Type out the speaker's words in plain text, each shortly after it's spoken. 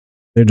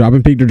They're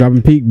dropping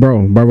peak,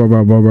 bro.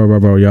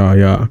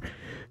 Yeah.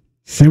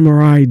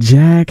 Samurai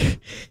Jack.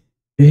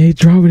 They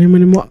dropping him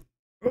in the mo.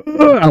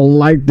 I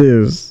like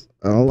this.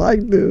 I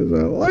like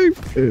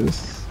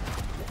this.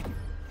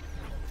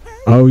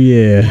 Oh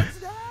yeah.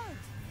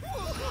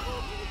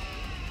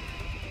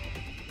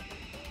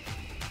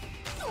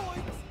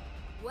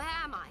 Where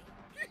am I?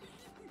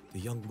 The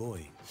young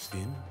boy,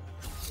 Finn,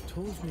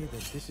 told me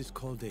that this is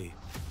called a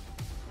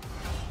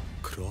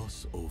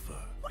crossover.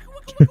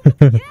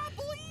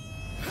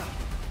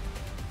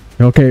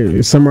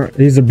 Okay, Samurai.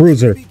 He's a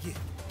bruiser. Another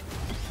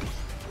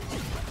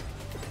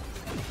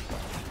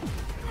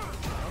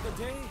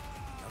day,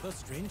 another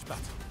strange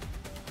battle.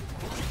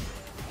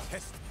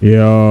 Test me.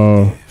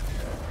 Yo.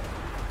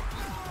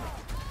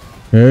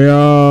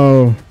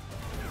 Yo.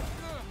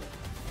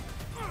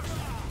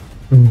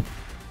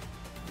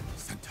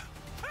 Santa.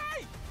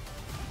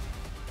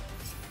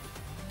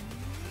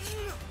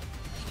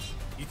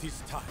 It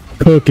is time.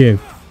 Cooking.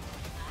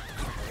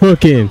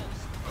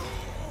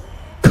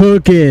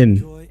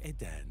 Enjoy a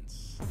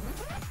dance.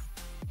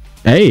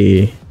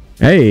 Hey.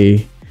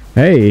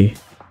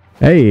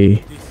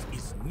 This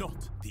is not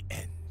the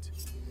end.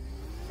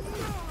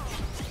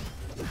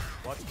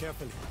 Watch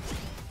carefully.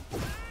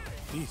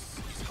 This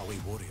is how a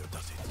warrior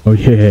does it.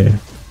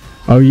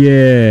 Oh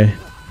yeah.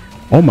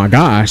 Oh my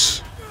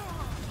gosh.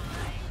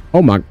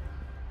 Oh my.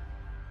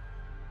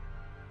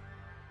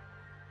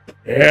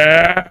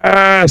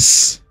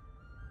 Yes.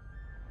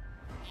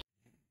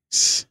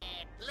 Let's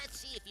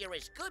see if you're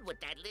as good with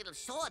that little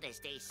sword as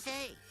they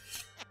say.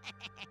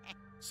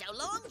 So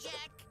long,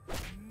 Jack.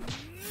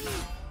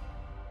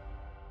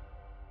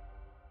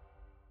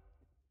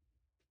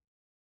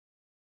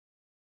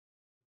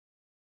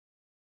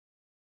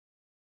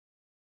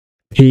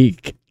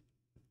 Peak.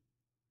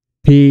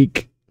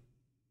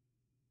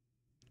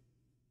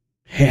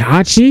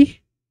 Heihachi?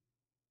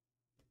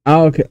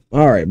 Oh, okay.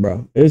 All right,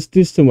 bro. It's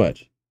just too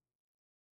much.